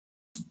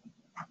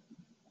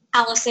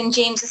Allison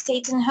James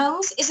Estates and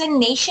Homes is a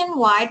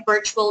nationwide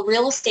virtual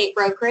real estate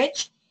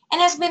brokerage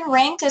and has been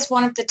ranked as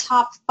one of the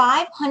top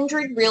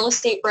 500 real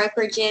estate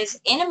brokerages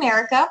in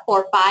America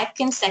for 5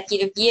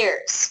 consecutive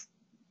years.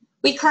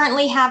 We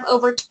currently have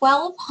over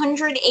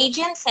 1,200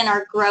 agents and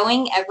are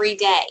growing every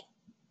day.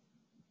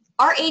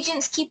 Our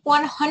agents keep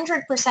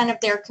 100% of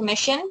their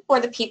commission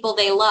for the people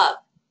they love.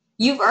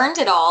 You've earned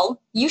it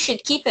all. You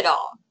should keep it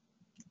all.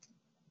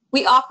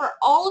 We offer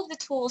all of the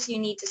tools you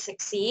need to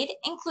succeed,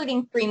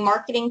 including free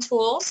marketing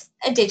tools,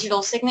 a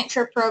digital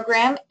signature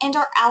program, and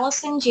our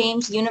Allison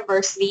James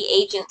University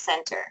Agent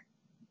Center.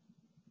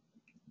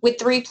 With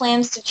 3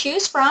 plans to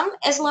choose from,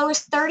 as low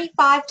as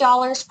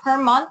 $35 per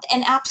month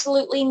and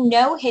absolutely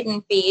no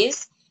hidden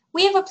fees,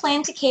 we have a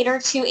plan to cater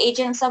to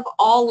agents of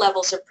all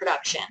levels of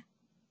production.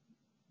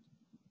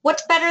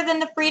 What's better than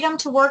the freedom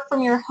to work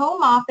from your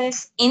home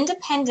office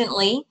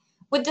independently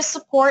with the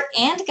support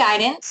and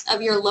guidance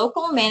of your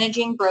local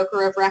managing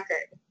broker of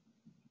record?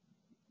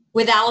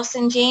 With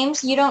Allison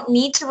James, you don't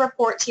need to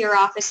report to your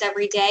office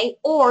every day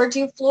or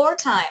do floor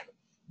time.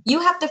 You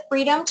have the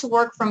freedom to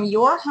work from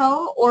your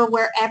home or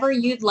wherever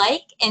you'd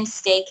like and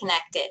stay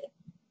connected.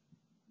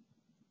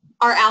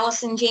 Our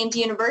Allison James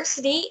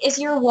University is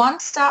your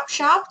one-stop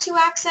shop to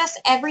access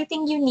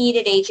everything you need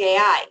at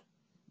AJI.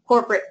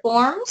 Corporate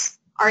forms,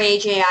 our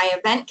AJI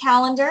event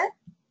calendar,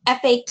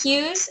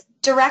 FAQs,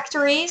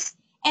 directories,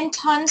 and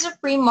tons of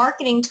free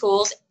marketing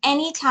tools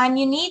anytime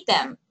you need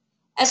them,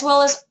 as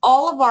well as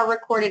all of our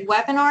recorded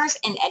webinars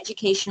and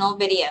educational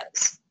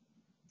videos.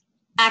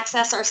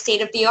 Access our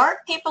state-of-the-art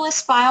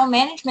paperless file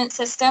management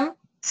system,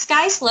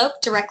 SkySlope,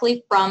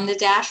 directly from the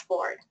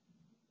dashboard.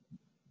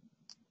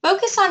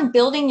 Focus on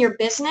building your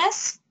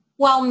business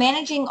while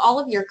managing all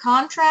of your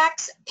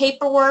contracts,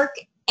 paperwork,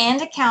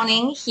 and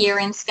accounting here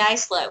in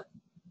SkySlope.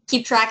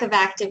 Keep track of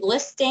active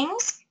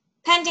listings,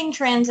 pending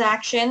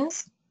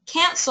transactions,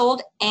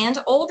 canceled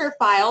and older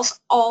files,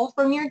 all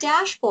from your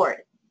dashboard.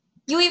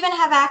 You even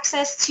have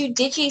access to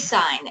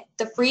DigiSign,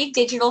 the free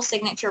digital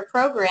signature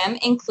program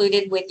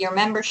included with your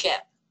membership.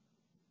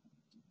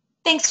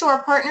 Thanks to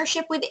our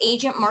partnership with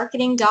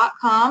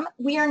agentmarketing.com,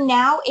 we are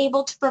now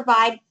able to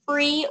provide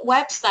free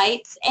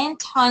websites and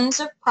tons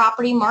of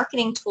property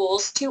marketing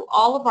tools to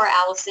all of our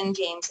Allison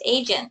James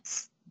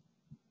agents.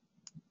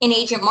 In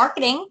Agent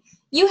Marketing,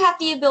 you have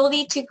the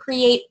ability to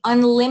create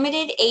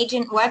unlimited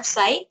agent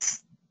websites,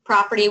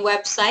 property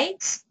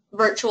websites,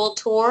 virtual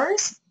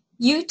tours,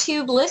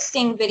 YouTube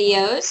listing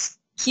videos,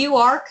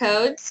 QR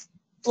codes,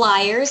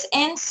 flyers,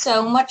 and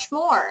so much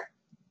more.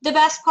 The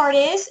best part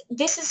is,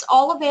 this is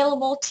all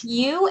available to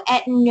you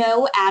at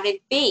no added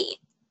fee.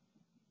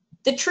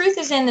 The truth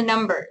is in the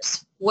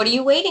numbers. What are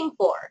you waiting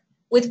for?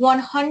 With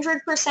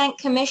 100%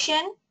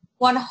 commission,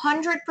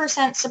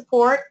 100%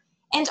 support,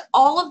 and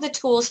all of the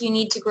tools you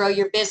need to grow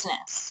your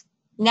business.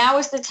 Now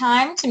is the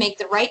time to make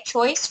the right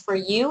choice for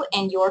you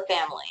and your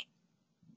family.